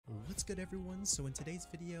What's good everyone? So in today's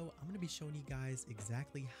video, I'm going to be showing you guys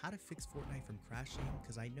exactly how to fix Fortnite from crashing,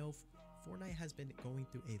 because I know Fortnite has been going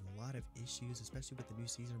through a lot of issues, especially with the new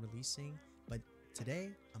season releasing, but today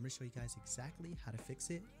I'm going to show you guys exactly how to fix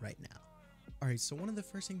it right now. Alright, so one of the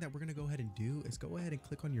first things that we're going to go ahead and do is go ahead and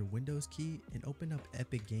click on your Windows key and open up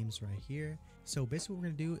Epic Games right here. So basically what we're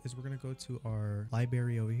going to do is we're going to go to our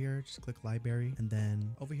library over here, just click library, and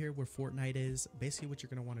then over here where Fortnite is, basically what you're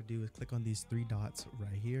going to want to do is click on these three dots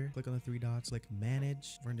right here. Click on the three dots, click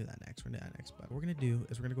manage. We're going to do that next, but what we're going to do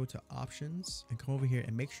is we're going to go to options and come over here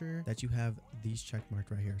and make sure that you have these check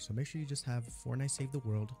marked right here. So make sure you just have Fortnite Save the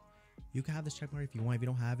World. You can have this checkmark if you want. If you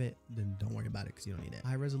don't have it, then don't worry about it because you don't need it.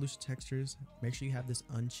 High resolution textures, make sure you have this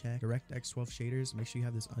unchecked. DirectX 12 shaders, make sure you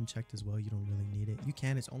have this unchecked as well. You don't really need it. You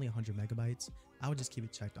can, it's only 100 megabytes. I would just keep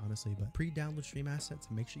it checked honestly, but pre-download stream assets,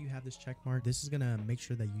 make sure you have this check mark. This is gonna make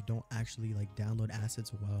sure that you don't actually like download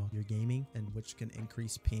assets while you're gaming, and which can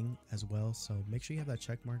increase ping as well. So make sure you have that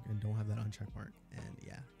check mark and don't have that unchecked mark. And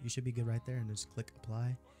yeah, you should be good right there, and just click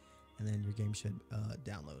apply. And then your game should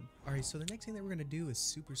download. All right, so the next thing that we're gonna do is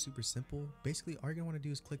super simple. Basically, all you're gonna wanna do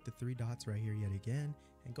is click the three dots right here yet again,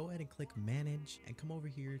 and go ahead and click manage, and come over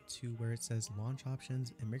here to where it says launch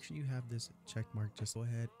options, and make sure you have this check mark. Just go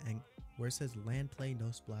ahead and where it says LANPLAY,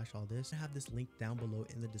 NOSPLASH, all this, I have this link down below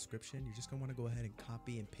in the description. You're just gonna wanna go ahead and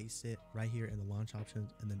copy and paste it right here in the launch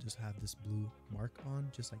options, and then just have this blue mark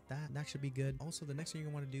on just like that. That should be good. Also, the next thing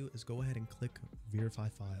you're gonna wanna do is go ahead and click verify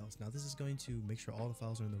files. Now this is going to make sure all the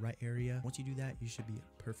files are in the right area. Once you do that, you should be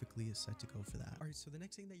perfectly set to go for that. All right, so the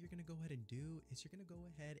next thing that you're gonna go ahead and do is you're gonna go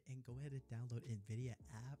ahead and download NVIDIA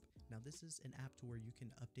app. Now this is an app to where you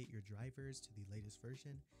can update your drivers to the latest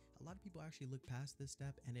version. A lot of people actually look past this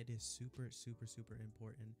step, and it is super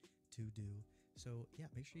important to do. So yeah,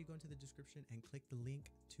 make sure you go into the description and click the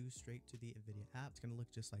link straight to the NVIDIA app. It's gonna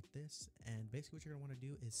look just like this, and basically what you're gonna want to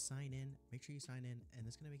do is sign in. Make sure you sign in, and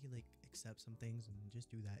it's gonna make you like accept some things, and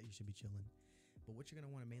just do that. You should be chilling. But what you're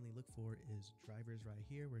gonna want to mainly look for is drivers right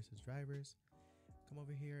here where it says drivers. Come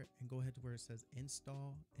over here and go ahead to where it says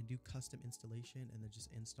install, and do custom installation, and then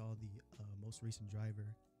just install the most recent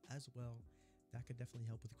driver as well. That could definitely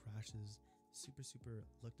help with crashes. Super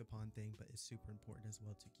looked upon thing, but it's super important as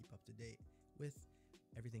well to keep up to date with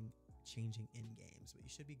everything changing in games. But you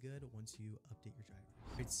should be good once you update your driver.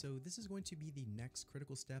 Right, so this is going to be the next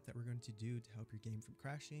critical step that we're going to do to help your game from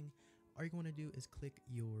crashing. All you're going to do is click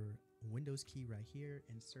your Windows key right here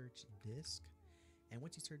and search disk. And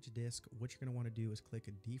once you search disk, what you're going to want to do is click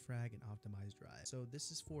a defrag and optimize drive. So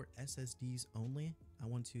this is for SSDs only. I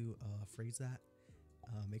want to phrase that.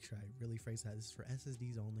 Make sure I really phrase that. This is for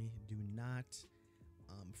SSDs only. Do not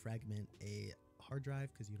fragment a hard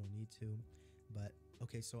drive because you don't need to. But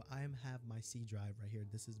okay, so I have my C drive right here.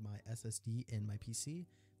 This is my SSD in my PC.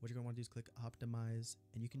 What you're gonna want to do is click optimize,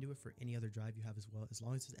 and you can do it for any other drive you have as well. As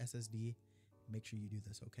long as it's SSD, make sure you do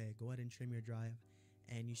this. Okay, go ahead and trim your drive,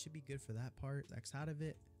 and you should be good for that part. X out of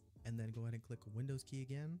it, and then go ahead and click Windows key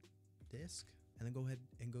again, disk, and then go ahead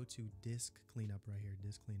and go to disk cleanup right here.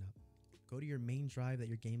 Disk cleanup. Go to your main drive that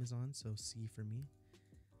your game is on, so C for me.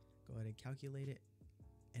 Go ahead and calculate it,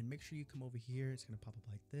 and make sure you come over here. It's gonna pop up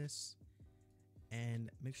like this, and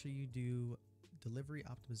make sure you do delivery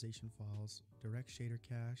optimization files, direct shader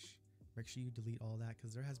cache. Make sure you delete all that,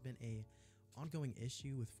 because there has been a ongoing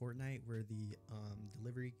issue with Fortnite where the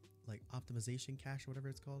delivery like optimization cache or whatever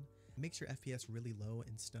it's called makes your FPS really low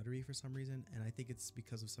and stuttery for some reason, and I think it's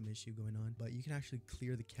because of some issue going on. But you can actually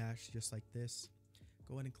clear the cache just like this.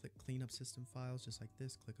 Go ahead and click clean up system files just like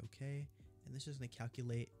this, click OK, and this is going to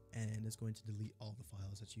calculate, and it's going to delete all the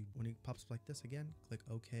files that you, when it pops up like this again, click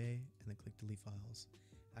OK, and then click delete files.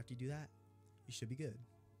 After you do that, you should be good.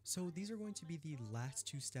 So these are going to be the last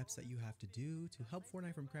two steps that you have to do to help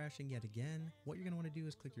Fortnite from crashing yet again. What you're going to want to do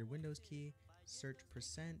is click your Windows key, search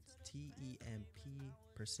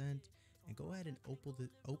 %temp%, and go ahead and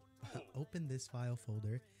open this file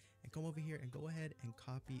folder, and come over here and go ahead and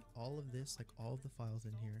copy all of this, like all of the files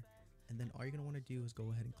in here. And then all you're gonna want to do is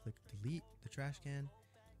go ahead and click delete the trash can,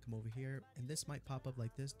 come over here, and this might pop up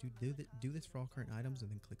like this. Do this for all current items,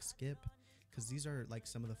 and then click skip, because these are like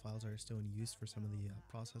some of the files that are still in use for some of the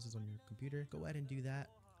processes on your computer. Go ahead and do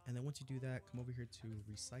that, and then once you do that, come over here to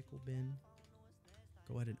recycle bin.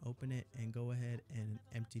 Go ahead and open it, and go ahead and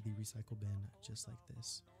empty the recycle bin just like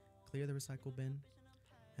this. Clear the recycle bin,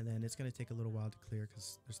 and then it's going to take a little while to clear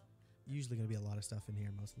because there's usually going to be a lot of stuff in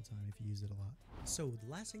here most of the time if you use it a lot. So the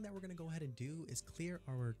last thing that we're going to go ahead and do is clear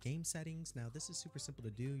our game settings. Now this is super simple to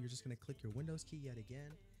do. You're just going to click your Windows key yet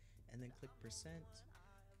again, and then click %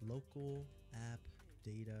 local app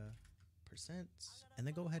data and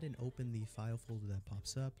then go ahead and open the file folder that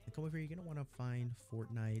pops up, and come over here. You're gonna want to find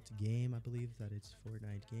Fortnite game. I believe that it's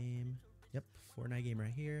Fortnite game. Yep, Fortnite game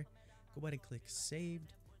right here. Go ahead and click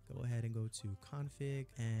saved. Go ahead and go to config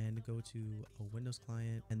and go to a Windows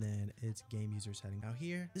client, and then it's game user setting. Now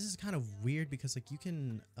here, this is kind of weird because like you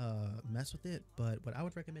can mess with it, but what I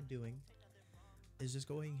would recommend doing is just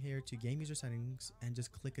going here to game user settings and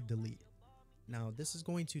just click a delete. Now this is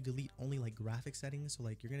going to delete only like graphic settings, so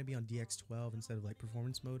like you're going to be on DX12 instead of like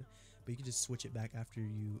performance mode, but you can just switch it back after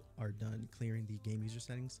you are done clearing the game user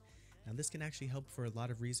settings. Now this can actually help for a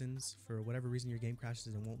lot of reasons. For whatever reason your game crashes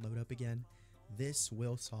and won't load up again, this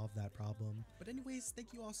will solve that problem. But anyways,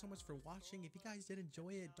 thank you all so much for watching. If you guys did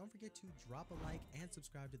enjoy it, don't forget to drop a like and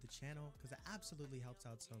subscribe to the channel because it absolutely helps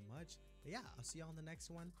out so much. But yeah, I'll see you all in the next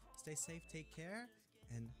one. Stay safe, take care,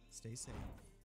 and stay safe.